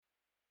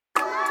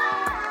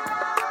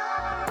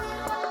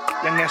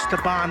Young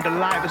Esteban, the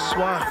livest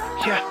one.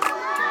 Yeah.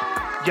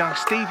 Young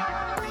Stevie.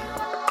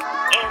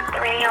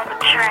 M3 on the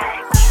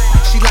track.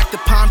 She like the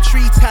palm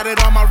tree tatted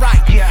on my right.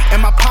 Yeah.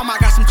 In my palm I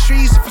got some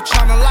trees if you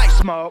tryna light.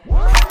 Smoke.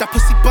 That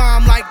pussy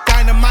bomb like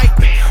dynamite.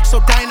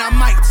 So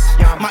dynamite.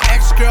 Yeah. My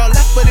ex-girl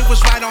left but it was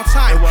right on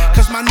time.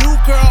 Cause my new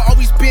girl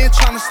always been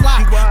tryna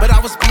slide. But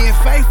I was being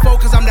faithful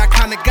cause I'm that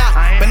kinda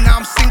guy. But now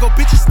I'm single,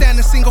 bitches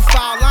standing single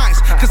file lines.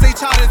 Cause they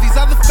tired of these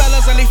other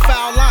fellas and they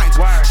foul lines.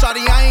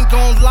 Shawty, I ain't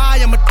gon'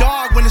 lie, I'm a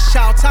dog when it's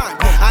chow time.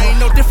 I ain't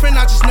no different,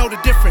 I just know the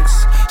difference.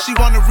 She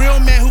want a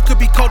real man who could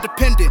be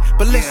codependent.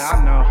 But listen,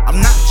 I know. I'm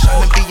not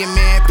tryna be a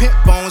man, pimp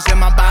bones in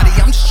my body.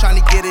 I'm just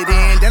tryna get it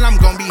in, then I'm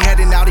gon' be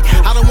heading outy.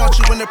 I don't want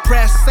you in the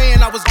press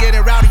saying I was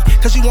getting rowdy.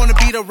 Cause you wanna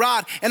be the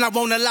rod, and I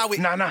won't allow it.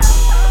 Nah.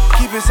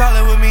 Keep it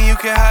solid with me, you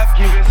can have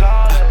me.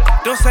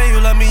 Don't say you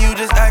love me, you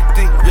just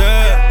acting.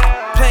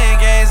 Yeah. Playing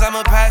games,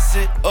 I'ma pass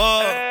it.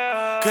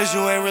 Cause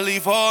you ain't really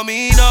for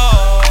me,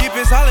 no. Keep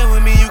it solid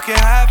with me, you can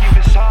have me.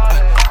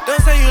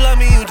 Don't say you love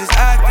me, you just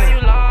acting.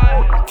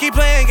 Keep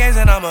playing games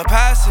and I'ma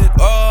pass it.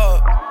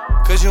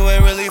 Cause you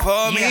ain't really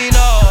for me,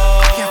 no.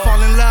 I can't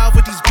fall in love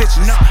with these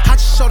bitches. I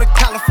just show the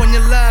California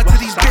love to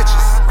these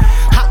bitches.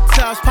 Hot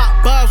tubs, pop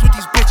bubs with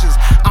these bitches.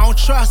 I don't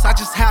trust, I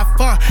just have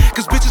fun.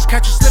 Cause bitches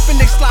catch you slipping,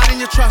 they slide in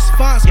your trust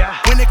funds.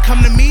 When it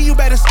come to me, you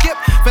better skip.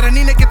 But I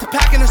need to get the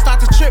packing and start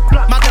the trip.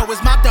 My dough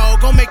is my dough,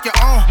 go make your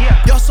own.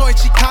 Yo soy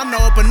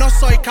Chicano, but no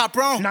soy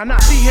Cabron.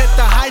 She hit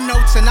the high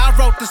notes and I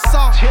wrote the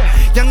song.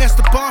 Young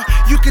Esteban,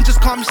 you can just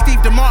call me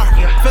Steve DeMar.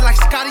 Feel like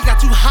Scotty got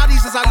two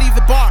hotties as I leave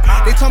the bar.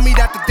 They told me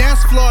that the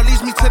dance floor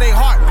leads me to their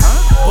heart.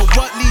 But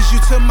what leads you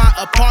to my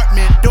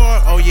apartment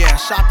door? Oh yeah,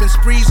 shopping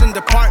sprees in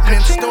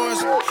department stores.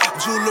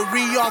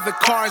 Jewelry, all the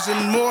cars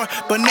and more.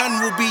 But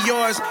none will be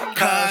yours.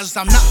 Cause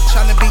I'm not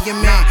tryna be your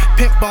man.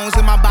 Pimp bones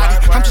in my body.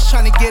 I'm just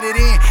tryna get it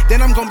in.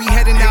 Then I'm gonna be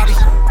heading outy.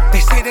 They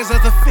say there's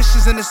other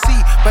fishes in the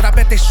sea. But I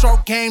bet they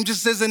stroke game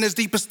just isn't as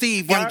deep as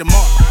Steve. Young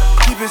DeMar.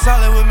 Keep it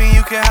solid with me,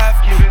 you can have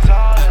me.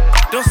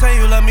 Don't say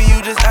you love me,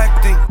 you just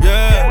acting.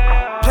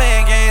 Yeah.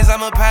 Playing games,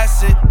 I'ma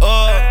pass it.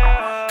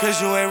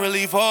 Cause you ain't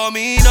really for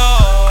me,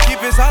 no.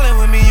 Keep it solid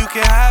with me, you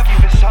can have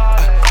me.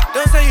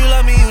 Don't say you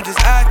love me, you just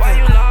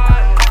acting.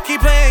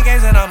 Keep playing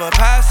games and I'ma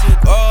pass it.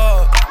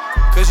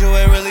 Cause you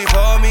ain't really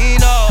for me,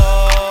 no.